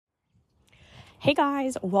Hey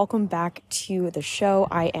guys, welcome back to the show.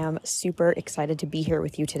 I am super excited to be here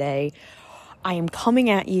with you today. I am coming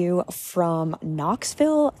at you from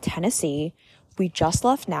Knoxville, Tennessee. We just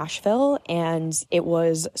left Nashville and it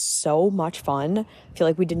was so much fun. I feel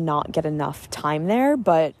like we did not get enough time there,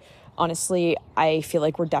 but honestly, I feel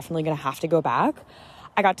like we're definitely going to have to go back.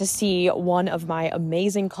 I got to see one of my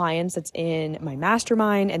amazing clients that's in my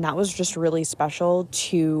mastermind, and that was just really special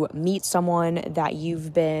to meet someone that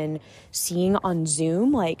you've been seeing on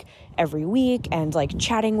Zoom like every week and like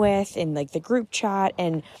chatting with in like the group chat,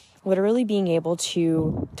 and literally being able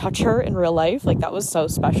to touch her in real life. Like that was so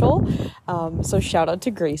special. So shout out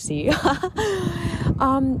to Gracie.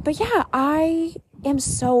 But yeah, I am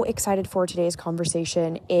so excited for today's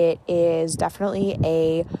conversation. It is definitely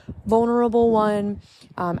a vulnerable one.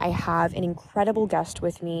 I have an incredible guest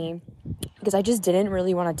with me because I just didn't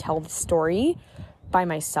really want to tell the story by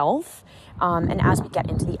myself. And as we get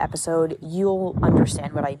into the episode, you'll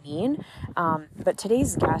understand what I mean. But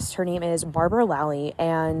today's guest, her name is Barbara Lally,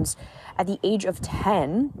 and at the age of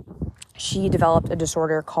 10, she developed a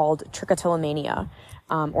disorder called Trichotillomania,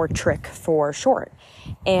 or Trick for short.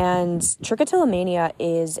 And trichotillomania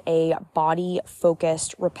is a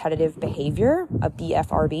body-focused repetitive behavior, a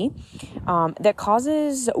BFRB, that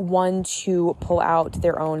causes one to pull out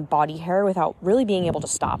their own body hair without really being able to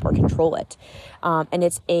stop or control it. And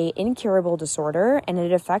it's an incurable disorder, and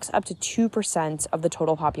it affects up to 2% of the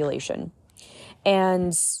total population.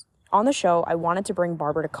 And on the show, I wanted to bring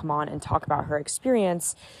Barbara to come on and talk about her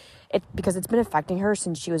experience because it's been affecting her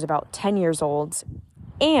since she was about 10 years old.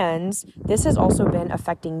 And this has also been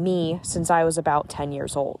affecting me since I was about 10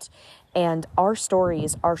 years old. And our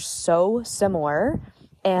stories are so similar.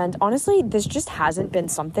 And honestly, this just hasn't been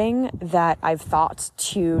something that I've thought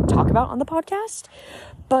to talk about on the podcast.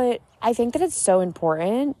 But I think that it's so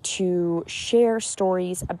important to share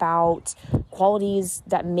stories about qualities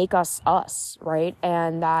that make us us, right?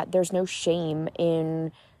 And that there's no shame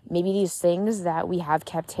in maybe these things that we have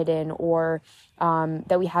kept hidden or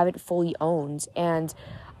that we haven't fully owned. And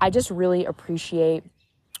I just really appreciate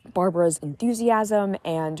Barbara's enthusiasm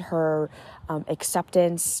and her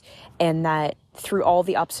acceptance, and that through all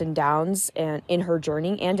the ups and downs and in her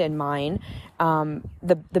journey and in mine,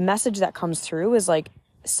 the message that comes through is like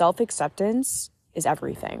self-acceptance is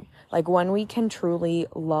everything. Like when we can truly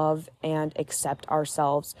love and accept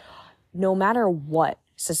ourselves, no matter what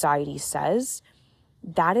society says,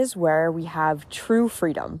 that is where we have true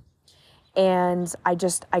freedom. And I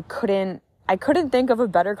couldn't think of a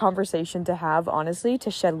better conversation to have, honestly, to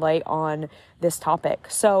shed light on this topic.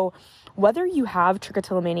 So whether you have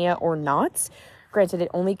trichotillomania or not, granted, it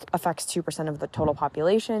only affects 2% of the total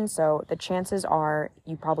population, so the chances are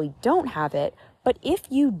you probably don't have it. But if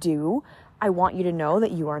you do, I want you to know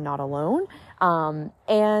that you are not alone,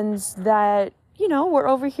 and that, you know, we're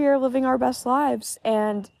over here living our best lives,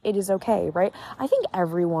 and it is okay, right? I think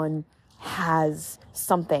everyone has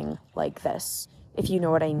something like this, if you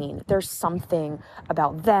know what I mean. There's something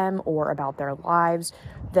about them or about their lives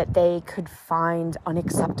that they could find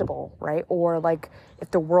unacceptable, right? Or like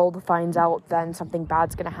if the world finds out, then something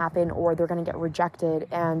bad's going to happen or they're going to get rejected.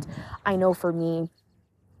 And I know for me,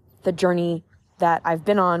 the journey that I've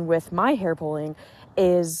been on with my hair pulling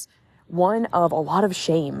is one of a lot of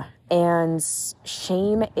shame. And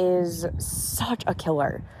shame is such a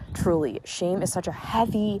killer, truly. Shame is such a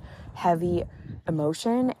heavy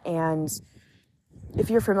emotion. And if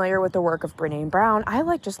you're familiar with the work of Brené Brown,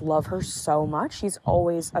 I just love her so much. She's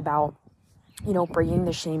always about, you know, bringing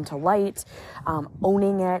the shame to light,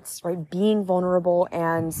 owning it, right? Being vulnerable.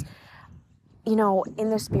 And, you know, in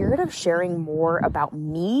the spirit of sharing more about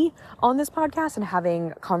me on this podcast and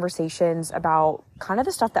having conversations about kind of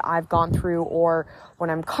the stuff that I've gone through or what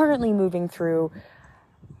I'm currently moving through,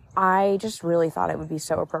 I just really thought it would be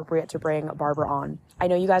so appropriate to bring Barbara on. I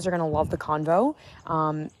know you guys are going to love the convo,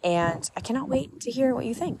 and I cannot wait to hear what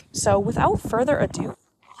you think. So without further ado,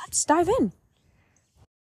 let's dive in.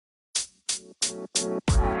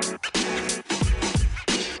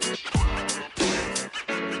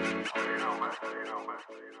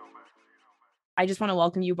 I just want to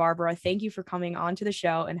welcome you, Barbara. Thank you for coming on to the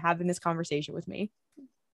show and having this conversation with me.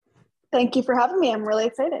 Thank you for having me. I'm really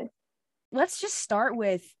excited. Let's just start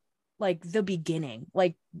with like the beginning.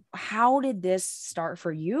 Like, how did this start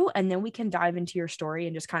for you? And then we can dive into your story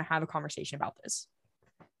and just kind of have a conversation about this.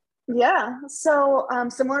 Yeah. So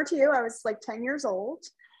similar to you, I was like 10 years old.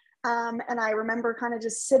 And I remember kind of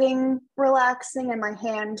just sitting, relaxing, and my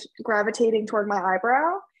hand gravitating toward my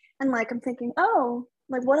eyebrow. And like, I'm thinking, oh,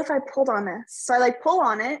 like, what if I pulled on this? So I like pull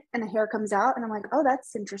on it and the hair comes out and I'm like, oh,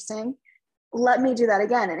 that's interesting. Let me do that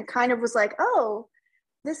again. And it kind of was like, oh,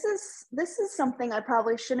 this is something I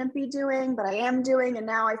probably shouldn't be doing, but I am doing, and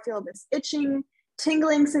now I feel this itching,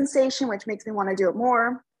 tingling sensation, which makes me want to do it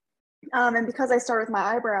more. And because I started with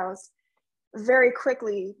my eyebrows, very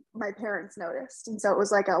quickly my parents noticed, and so it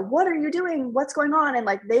was like, what are you doing, what's going on? And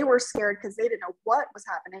like they were scared because they didn't know what was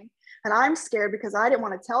happening, and I'm scared because I didn't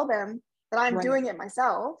want to tell them that I'm Right. doing it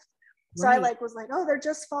myself. So I Right. like was like, oh, they're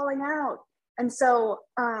just falling out. And so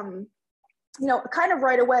you know, kind of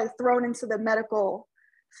right away thrown into the medical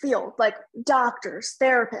field, like doctors,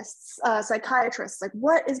 therapists, psychiatrists, like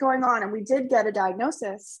what is going on? And we did get a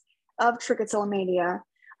diagnosis of trichotillomania.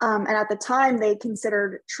 And at the time, they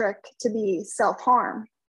considered trick to be self-harm.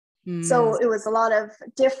 So Mm, it was a lot of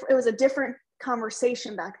it was a different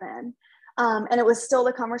conversation back then. And it was still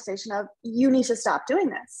the conversation of, you need to stop doing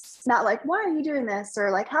this. It's not like, why are you doing this?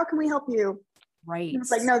 Or like, how can we help you? And right.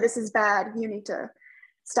 it's like, no, this is bad. You need to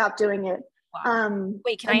stop doing it. Wow.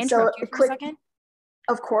 Wait, can I And so interrupt you a for a quick, second?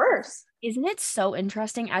 of course. Isn't it so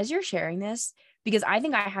interesting as you're sharing this? Because I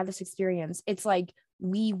think I had this experience. It's like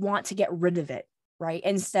we want to get rid of it, right?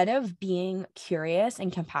 Instead of being curious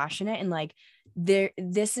and compassionate and like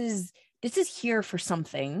this is here for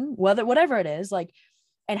something, whether whatever it is, like,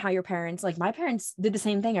 and how your parents, like my parents did the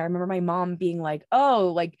same thing. I remember my mom being like,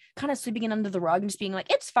 oh, like kind of sweeping it under the rug and just being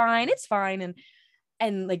like, it's fine, it's fine.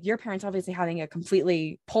 And like your parents obviously having a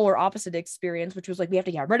completely polar opposite experience, which was like, we have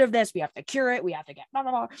to get rid of this, we have to cure it, we have to get blah,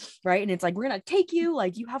 blah, blah, right? And it's like, we're gonna take you,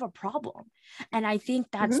 like you have a problem. And I think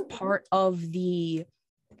that's Mm-hmm. part of the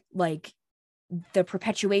like the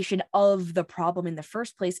perpetuation of the problem in the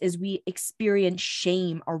first place, is we experience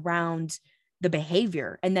shame around the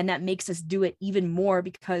behavior, and then that makes us do it even more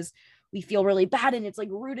because we feel really bad, and it's like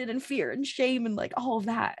rooted in fear and shame and like all of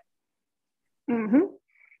that. Mm-hmm.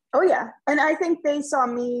 Oh yeah, and I think they saw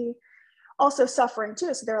me also suffering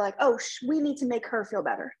too. So they're like, oh, we need to make her feel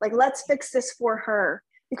better. Like, let's fix this for her,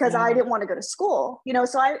 because I Yeah. didn't want to go to school, you know?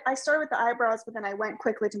 So I started with the eyebrows, but then I went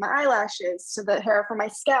quickly to my eyelashes, to the hair for my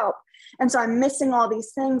scalp. And so I'm missing all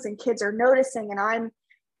these things, and kids are noticing, and I'm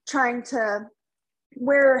trying to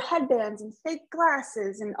wear headbands and fake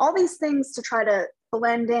glasses and all these things to try to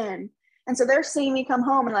blend in. And so they're seeing me come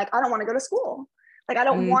home and like, I don't want to go to school. Like, I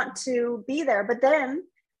don't Mm, want to be there. But then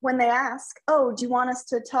when they ask, oh, do you want us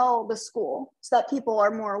to tell the school so that people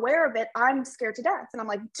are more aware of it? I'm scared to death. And I'm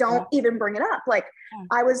like, yeah. don't even bring it up. Like, Yeah.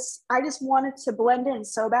 I just wanted to blend in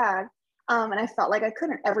so bad. And I felt like I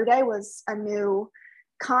couldn't. Every day was a new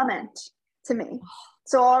comment to me.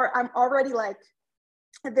 So I'm already like,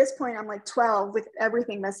 at this point, I'm like 12 with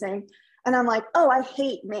everything missing. And I'm like, oh, I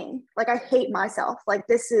hate me. Like, I hate myself. Like,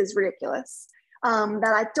 this is ridiculous.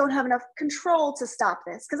 That I don't have enough control to stop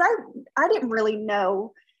this. Because I didn't really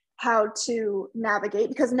know how to navigate,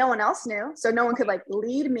 because no one else knew. So no one could like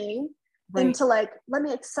lead me Right. into like, let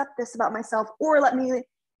me accept this about myself, or let me,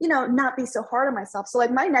 you know, not be so hard on myself. So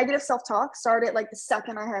like my negative self-talk started like the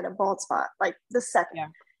second I had a bald spot, like the second. Yeah.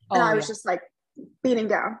 And Oh I yeah. was just like beating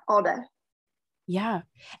down all day. Yeah.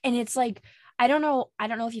 And it's like, I don't know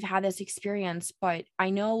if you've had this experience, but I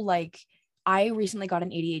know like I recently got an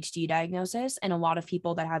ADHD diagnosis, and a lot of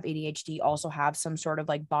people that have ADHD also have some sort of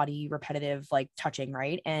like body repetitive like touching,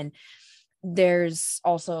 right? And there's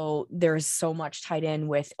so much tied in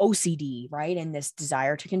with OCD, right? And this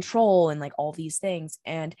desire to control and like all these things.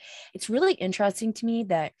 And it's really interesting to me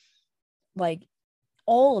that like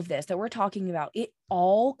all of this that we're talking about, it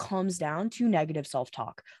all comes down to negative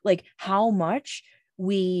self-talk. Like how much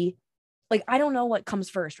we like, I don't know what comes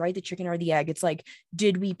first, right? The chicken or the egg. It's like,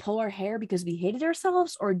 did we pull our hair because we hated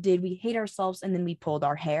ourselves, or did we hate ourselves and then we pulled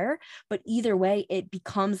our hair? But either way, it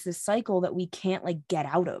becomes this cycle that we can't like get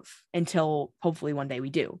out of until hopefully one day we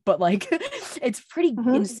do. But like, it's pretty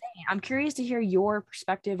Mm-hmm. insane. I'm curious to hear your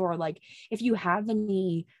perspective, or like if you have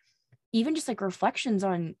any, even just like reflections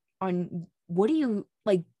on what do you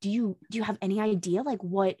like, do you have any idea like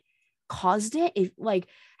what caused it? If like,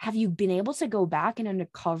 have you been able to go back and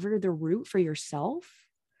uncover the root for yourself?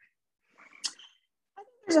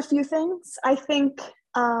 There's a few things. I think,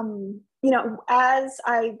 you know, as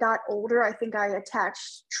I got older, I think I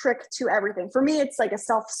attached trick to everything. For me, it's like a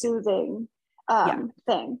self-soothing Yeah.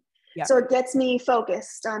 thing. Yeah. So it gets me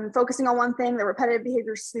focused. I'm focusing on one thing. The repetitive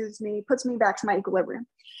behavior soothes me, puts me back to my equilibrium.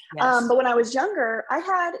 Yes. But when I was younger, I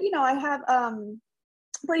had, you know, I have a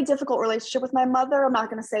pretty difficult relationship with my mother. I'm not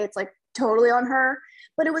going to say it's like totally on her,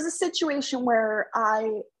 but it was a situation where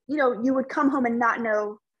you know, you would come home and not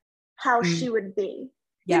know how Mm, she would be,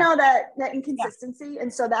 you yeah. know, that Yeah. inconsistency.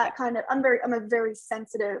 And so Yeah. that kind of, I'm a very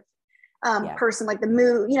sensitive Yeah. person, like the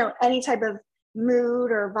mood, you know, any type of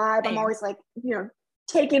mood or vibe, I'm Same. always like, you know,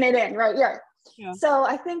 taking it in, right? Yeah. Yeah. So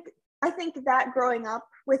I think that growing up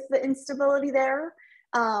with the instability there,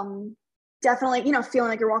 Definitely, you know, feeling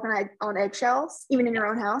like you're walking on eggshells, even in your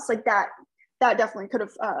own house, like that definitely could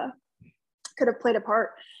have played a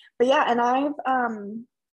part. But yeah, and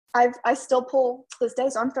I still pull to this day,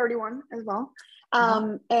 so I'm 31 as well.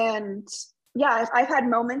 Wow. And yeah, I've had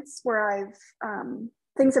moments where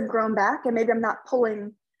things have grown back, and maybe I'm not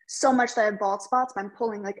pulling so much that I have bald spots, but I'm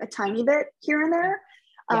pulling like a tiny bit here and there.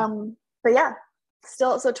 Yeah. But yeah,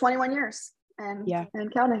 still, so 21 years Yeah.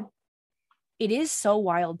 and counting. It is so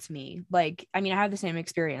wild to me. Like, I mean, I have the same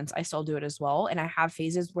experience. I still do it as well. And I have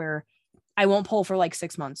phases where I won't pull for like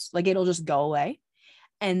 6 months. Like it'll just go away.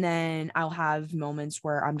 And then I'll have moments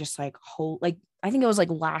where I'm just like, like, I think it was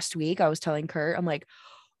like last week I was telling Kurt, I'm like,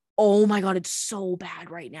 oh my God, it's so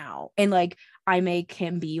bad right now. And like, I make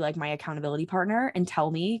him be like my accountability partner and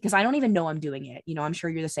tell me, because I don't even know I'm doing it. You know, I'm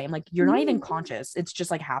sure you're the same. Like, you're not even conscious. It's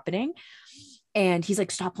just like happening. And he's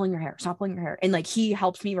like, stop pulling your hair, stop pulling your hair. And like, he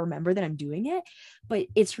helps me remember that I'm doing it. But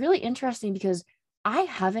it's really interesting because I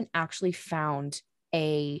haven't actually found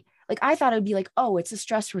like, I thought it'd be like, oh, it's a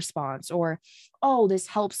stress response, or, oh, this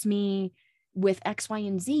helps me with X, Y,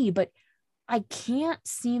 and Z. But I can't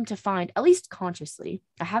seem to find, at least consciously,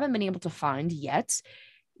 I haven't been able to find yet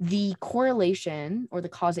the correlation or the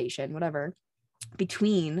causation, whatever,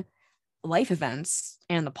 between life events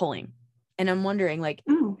and the pulling. And I'm wondering, like,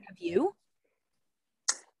 have you?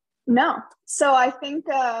 No. So I think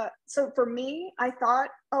so for me, I thought,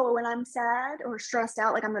 oh, when I'm sad or stressed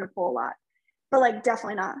out, like I'm gonna pull a lot. But like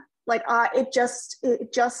definitely not. Like it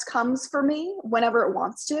just comes for me whenever it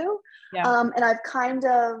wants to. Yeah. And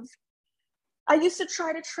I used to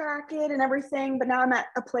try to track it and everything, but now I'm at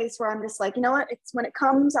a place where I'm just like, you know what? It's when it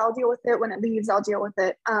comes, I'll deal with it. When it leaves, I'll deal with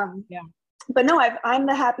it. Yeah. But no, I'm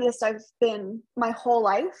the happiest I've been my whole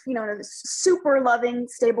life. You know, in a super loving,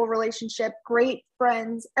 stable relationship, great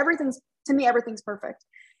friends. Everything's perfect.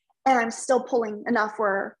 And I'm still pulling enough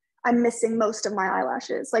where I'm missing most of my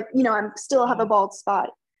eyelashes. Like, you know, I'm still have a bald spot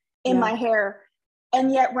in Yeah. my hair.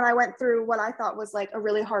 And yet when I went through what I thought was like a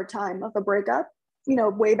really hard time of a breakup, you know,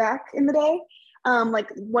 way back in the day, like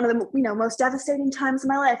one of the, you know, most devastating times in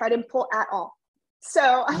my life, I didn't pull at all.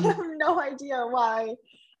 So I have no idea why.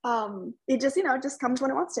 It just, you know, it just comes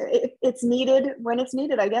when it wants to. It's needed when it's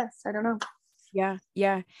needed, I guess. I don't know. Yeah.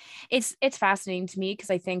 Yeah. It's fascinating to me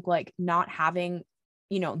because I think like not having,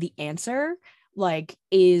 you know, the answer like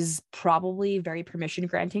is probably very permission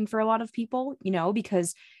granting for a lot of people, you know,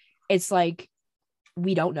 because it's like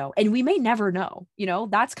we don't know and we may never know, you know.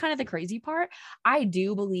 That's kind of the crazy part. I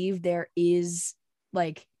do believe there is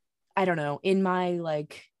like, I don't know, in my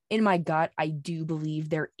gut, I do believe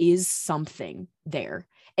there is something there.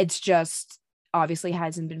 It's just obviously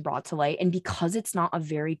hasn't been brought to light, and because it's not a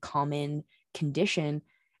very common condition,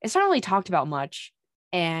 it's not really talked about much.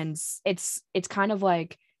 And it's kind of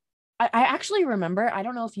like I actually remember, I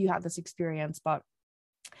don't know if you had this experience, but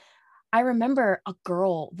I remember a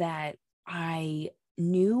girl that I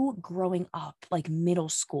knew growing up, like middle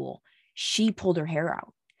school. She pulled her hair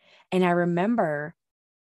out. And I remember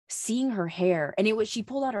seeing her hair, and she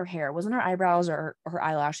pulled out her hair. It wasn't her eyebrows or her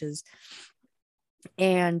eyelashes.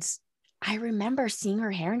 And I remember seeing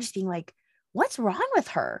her hair and just being like, what's wrong with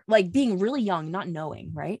her? Like being really young, not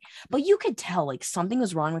knowing, right? But you could tell like something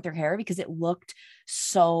was wrong with her hair because it looked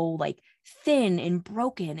so like thin and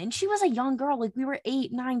broken. And she was a young girl. Like we were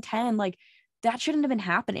 8, 9, 10. Like that shouldn't have been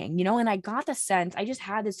happening, you know? And I got the sense, I just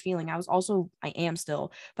had this feeling. I am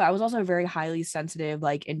still, but I was also a very highly sensitive,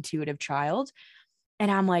 like intuitive child.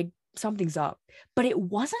 And I'm like, something's up. But it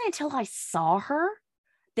wasn't until I saw her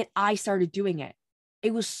that I started doing it.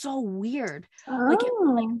 It was so weird. Like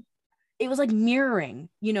Oh, it was like mirroring,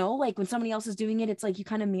 you know, like when somebody else is doing it, it's like you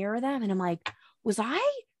kind of mirror them. And I'm like, is that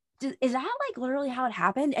like literally how it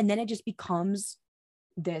happened? And then it just becomes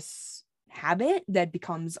this habit that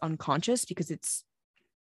becomes unconscious because it's,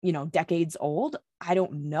 you know, decades old. I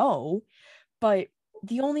don't know. But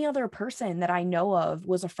the only other person that I know of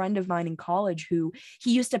was a friend of mine in college who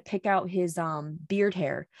he used to pick out his beard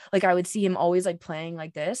hair. Like I would see him always like playing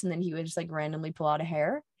like this, and then he would just like randomly pull out a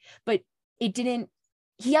hair. But it didn't,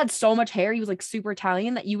 he had so much hair, he was like super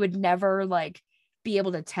Italian that you would never like be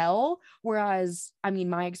able to tell. Whereas, I mean,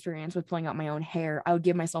 my experience with pulling out my own hair, I would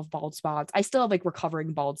give myself bald spots. I still have like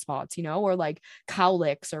recovering bald spots, you know, or like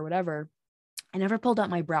cowlicks or whatever. I never pulled out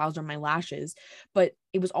my brows or my lashes, but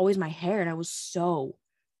it was always my hair. And I was so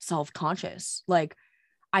self-conscious. Like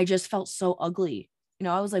I just felt so ugly. You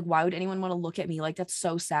know, I was like, why would anyone want to look at me? Like, that's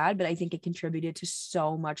so sad. But I think it contributed to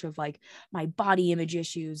so much of like my body image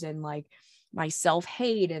issues and like my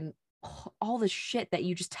self-hate and all the shit that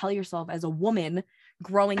you just tell yourself as a woman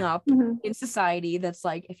growing up Mhm. in society that's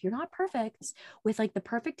like, if you're not perfect with like the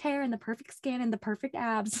perfect hair and the perfect skin and the perfect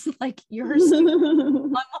abs, like you're super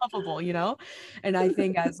unlovable, you know? And I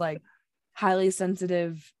think as like highly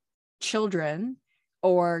sensitive children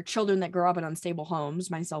or children that grow up in unstable homes,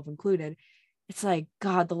 myself included, it's like,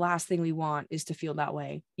 God, the last thing we want is to feel that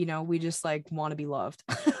way. You know, we just like want to be loved.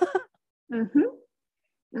 Mhm.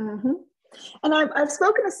 Mhm. And I've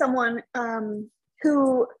spoken to someone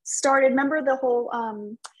who started, remember the whole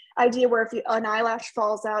idea where if an eyelash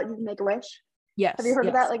falls out, you can make a wish? Have you Yes, heard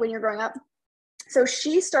of that? yes. Like when you're growing up? So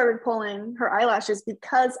she started pulling her eyelashes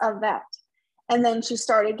because of that. And then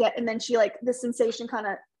and then she like, the sensation kind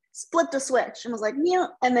of flipped a switch and was like, yeah.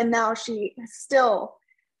 And then now she still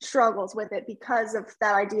struggles with it because of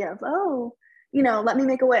that idea of, oh, let me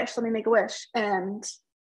make a wish, and,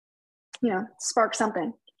 spark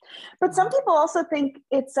something. But some people also think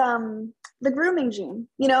it's the grooming gene.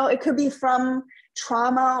 It could be from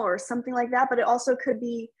trauma or something like that, but it also could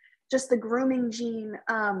be just the grooming gene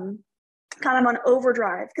kind of on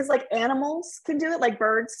overdrive, because like animals can do it, like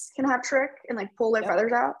birds can have trick and like pull their Yep.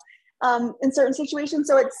 feathers out in certain situations.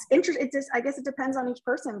 So it's interesting. It just, I guess it depends on each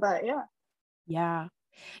person, but yeah. Yeah.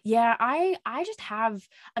 Yeah. I just have,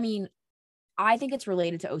 I mean, I think it's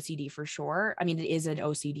related to OCD for sure. I mean, it is an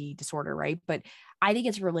OCD disorder, right? But I think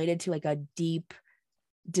it's related to like a deep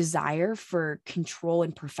desire for control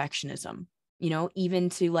and perfectionism, even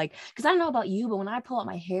to like, because I don't know about you, but when I pull out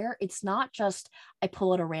my hair, it's not just I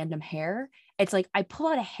pull out a random hair. It's like I pull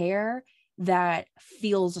out a hair that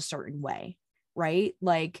feels a certain way, right?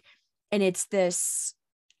 Like, and it's this,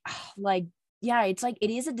 like, yeah, it's like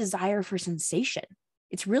it is a desire for sensation.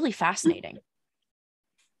 It's really fascinating.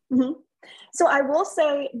 Mm-hmm. So I will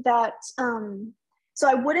say that so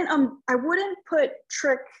I wouldn't put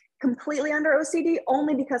trick completely under OCD,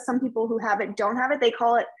 only because some people who have it don't have it. They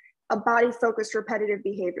call it a body focused repetitive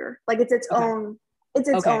behavior. Like it's its Okay. own it's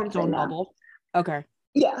its Okay. own Its thing own now. bubble. Okay.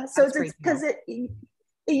 Yeah. So That's it's great to know. because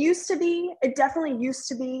it definitely used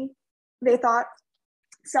to be, they thought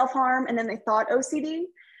self-harm and then they thought OCD.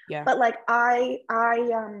 Yeah. But like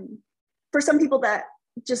for some people that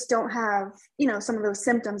just don't have, some of those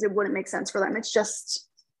symptoms, it wouldn't make sense for them. It's just,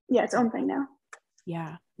 yeah, its own thing now.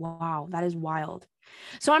 Yeah. Wow. That is wild.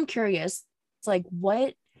 So I'm curious, it's like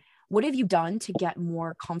what have you done to get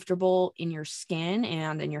more comfortable in your skin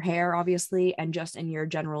and in your hair, obviously, and just in your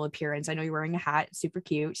general appearance? I know you're wearing a hat, super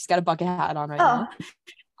cute. She's got a bucket hat on right Oh,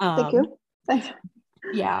 now. thank Um, you. Thanks.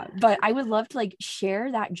 yeah, but I would love to like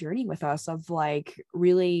share that journey with us of like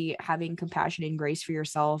really having compassion and grace for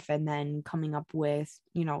yourself and then coming up with,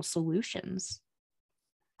 solutions.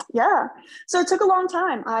 Yeah. So it took a long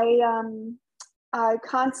time. I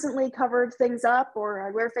constantly covered things up, or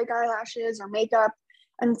I wear fake eyelashes or makeup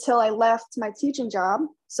until I left my teaching job.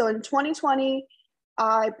 So in 2020,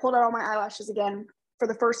 I pulled out all my eyelashes again for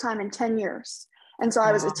the first time in 10 years. And so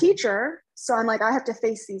I was a Wow. teacher. So I'm like, I have to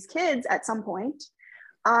face these kids at some point.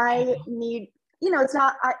 I need, it's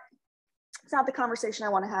not the conversation I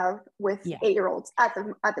want to have with Yeah. 8-year-olds at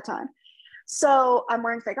the time. So I'm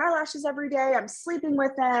wearing fake eyelashes every day. I'm sleeping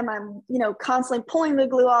with them. I'm, constantly pulling the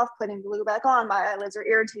glue off, putting glue back on. My eyelids are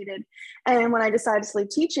irritated. And when I decided to leave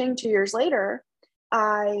teaching 2 years later,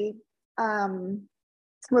 I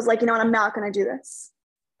was like, I'm not going to do this.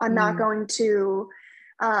 I'm not going to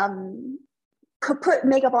put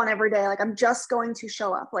makeup on every day. Like I'm just going to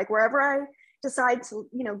show up. Like wherever I decide to,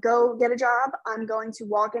 go get a job, I'm going to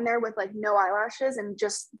walk in there with like no eyelashes and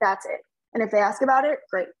just that's it. And if they ask about it,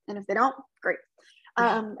 great. And if they don't, great.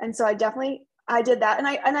 Yeah. And so I did that.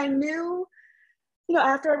 And I knew,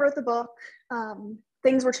 after I wrote the book,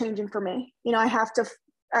 things were changing for me. I have to,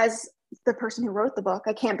 as the person who wrote the book,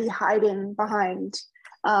 I can't be hiding behind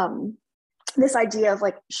this idea of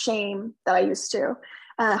like shame that I used to,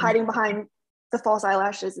 hiding behind the false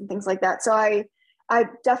eyelashes and things like that. So I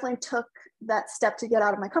definitely took that step to get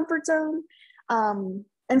out of my comfort zone.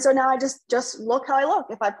 And so now I just look how I look.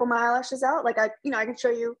 If I pull my eyelashes out, like I can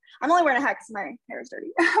show you, I'm only wearing a hat because my hair is dirty,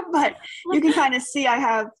 but you can kind of see I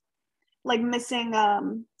have like missing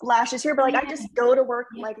lashes here, but like I just go to work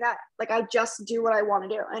like that. Like I just do what I want to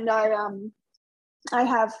do. And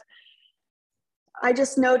I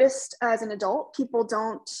just noticed as an adult, people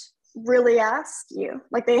don't really ask you.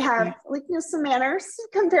 Like they have like, some manners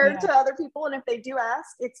compared Yeah. to other people. And if they do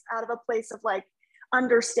ask, it's out of a place of like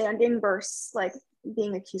understanding versus like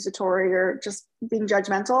being accusatory or just being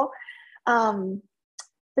judgmental.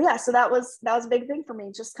 But yeah, so that was a big thing for me,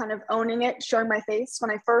 just kind of owning it, showing my face. When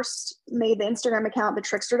I first made the Instagram account, the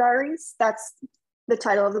Trickster Diaries, that's the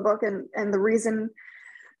title of the book. And the reason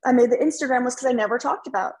I made the Instagram was because I never talked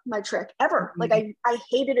about my trick ever. Like Mhm. I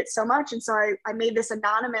hated it so much. And so I made this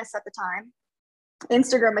anonymous at the time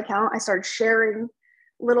Instagram account. I started sharing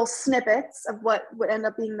little snippets of what would end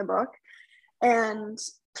up being the book. And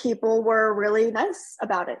people were really nice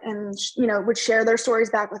about it and, would share their stories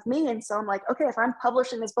back with me. And so I'm like, okay, if I'm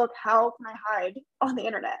publishing this book, how can I hide on the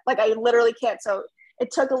internet? Like I literally can't. So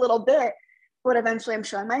it took a little bit, but eventually I'm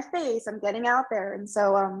showing my face, I'm getting out there. And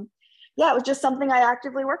so, yeah, it was just something I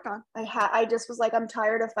actively worked on. I just was like, I'm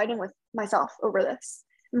tired of fighting with myself over this.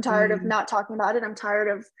 I'm tired of Mm. not talking about it. I'm tired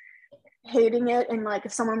of hating it. And like,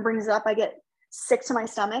 if someone brings it up, I get sick to my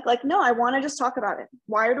stomach. Like, no, I want to just talk about it.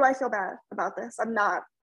 Why do I feel bad about this?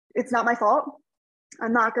 It's not my fault.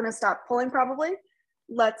 I'm not going to stop pulling probably.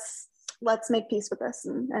 Let's make peace with this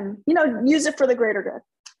and use it for the greater good.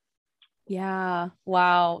 Yeah.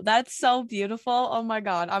 Wow. That's so beautiful. Oh my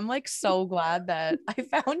God. I'm like so glad that I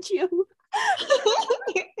found you.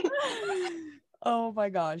 Oh my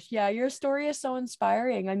gosh. Yeah. Your story is so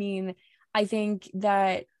inspiring. I mean, I think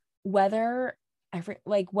that whether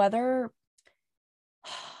whether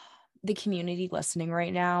the community listening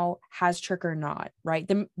right now has trick or not, right?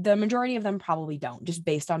 The majority of them probably don't, just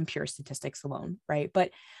based on pure statistics alone, right?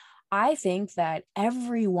 But I think that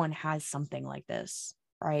everyone has something like this,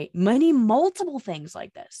 right? Multiple things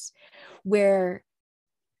like this, where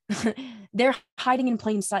they're hiding in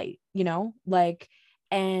plain sight,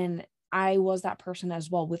 and I was that person as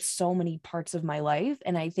well with so many parts of my life.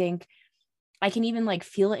 And I think I can even like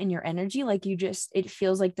feel it in your energy. Like it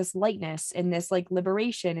feels like this lightness and this like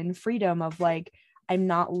liberation and freedom of like, I'm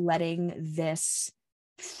not letting this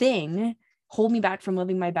thing hold me back from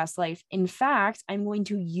living my best life. In fact, I'm going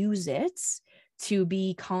to use it to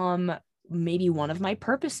become maybe one of my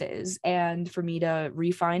purposes and for me to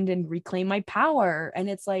refine and reclaim my power. And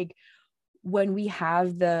it's like, when we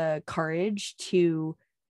have the courage to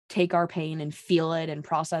take our pain and feel it and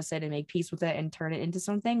process it and make peace with it and turn it into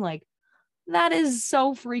something, like, that is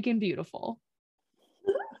so freaking beautiful.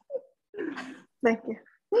 Thank you.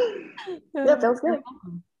 Yeah, feels You're good.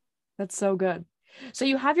 welcome. That's so good. So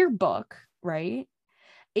you have your book, right?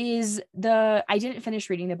 I didn't finish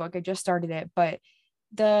reading the book. I just started it, but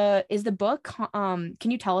the book, can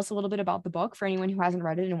you tell us a little bit about the book for anyone who hasn't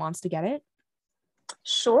read it and wants to get it?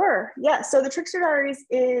 Sure. Yeah. So the Trickster Diaries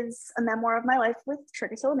is a memoir of my life with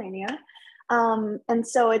Trichotillomania. And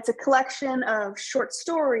so it's a collection of short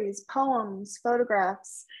stories, poems,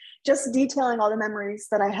 photographs, just detailing all the memories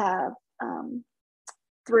that I have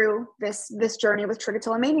through this journey with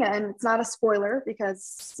Trichotillomania. And it's not a spoiler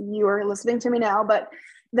because you are listening to me now, but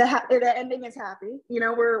the ending is happy.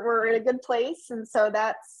 We're in a good place, and so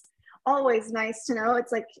that's always nice to know.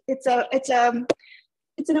 It's like it's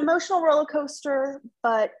an emotional roller coaster,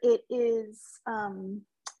 but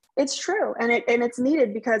it's true, and it's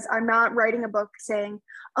needed because I'm not writing a book saying,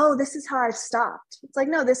 oh, this is how I've stopped. It's like,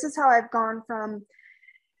 no, this is how I've gone from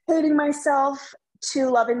hating myself to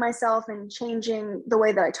loving myself and changing the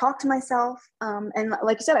way that I talk to myself. And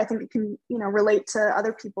like you said, I think it can relate to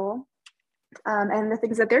other people and the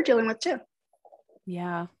things that they're dealing with too.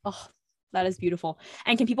 Yeah. Oh, that is beautiful.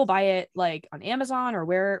 And can people buy it like on Amazon, or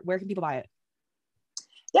where can people buy it?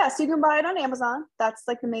 Yeah, so you can buy it on Amazon. That's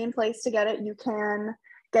like the main place to get it. You can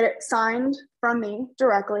get it signed from me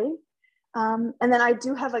directly. And then I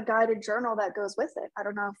do have a guided journal that goes with it. I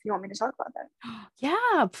don't know if you want me to talk about that.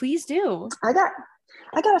 Yeah, please do. I got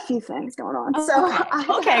a few things going on. So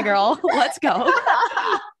Okay. Okay, girl. Let's go.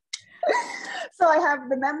 so I have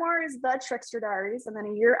the memoirs, The Trickster Diaries, and then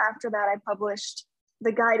a year after that, I published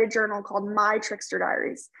the guided journal called My Trickster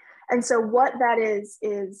Diaries. And so what that is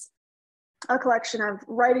a collection of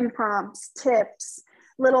writing prompts, tips,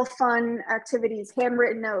 little fun activities,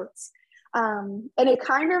 handwritten notes, and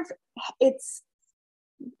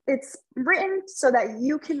it's written so that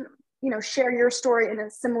you can share your story in a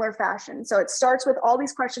similar fashion. So it starts with all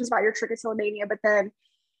these questions about your trichotillomania, but then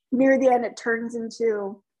near the end it turns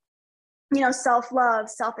into self-love,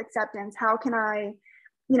 self-acceptance. How can I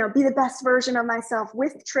be the best version of myself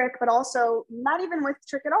with trick, but also not even with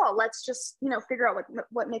trick at all? Let's just figure out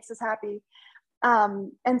what makes us happy.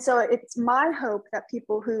 And so it's my hope that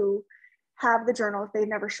people who have the journal, if they've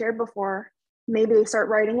never shared before, maybe they start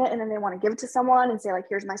writing it and then they want to give it to someone and say like,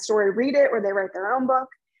 here's my story, read it, or they write their own book.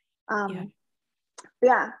 Yeah.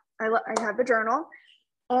 Yeah, I have the journal,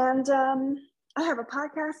 and I have a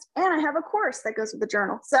podcast, and I have a course that goes with the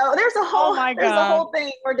journal. So there's a Oh my God. whole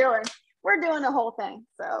thing we're doing. We're doing a whole thing.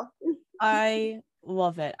 So I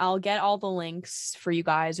love it. I'll get all the links for you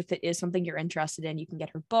guys. If it is something you're interested in, you can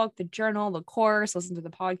get her book, the journal, the course, listen to the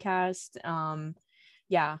podcast.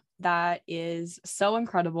 Yeah, that is so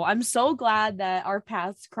incredible. I'm so glad that our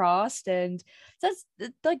paths crossed, and that's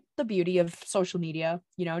like the beauty of social media,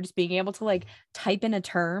 you know, just being able to like type in a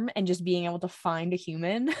term and just being able to find a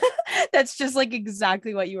human that's just like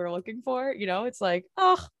exactly what you were looking for, you know. It's like,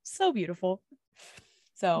 oh, so beautiful.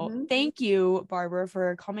 So Mm-hmm. thank you, Barbara,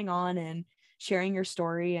 for coming on and sharing your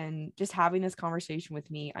story and just having this conversation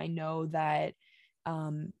with me. I know that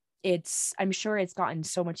um I'm sure it's gotten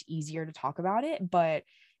so much easier to talk about it, but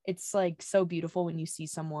it's like so beautiful when you see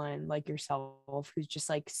someone like yourself who's just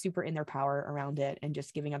like super in their power around it and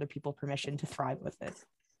just giving other people permission to thrive with it.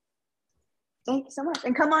 Thank you so much.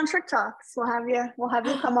 And come on Trick Talks. We'll have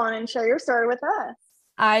you come on and share your story with us.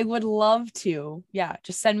 I would love to. Yeah,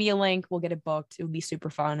 just send me a link. We'll get it booked. It would be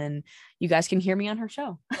super fun. And you guys can hear me on her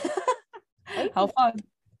show. Thank How you. fun.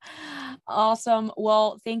 Awesome.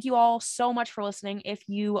 Well, thank you all so much for listening. If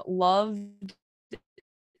you loved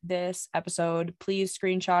this episode, please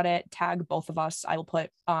screenshot it, tag both of us. I will put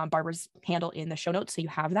Barbara's handle in the show notes so you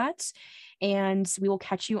have that. And we will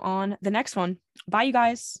catch you on the next one. Bye, you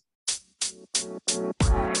guys.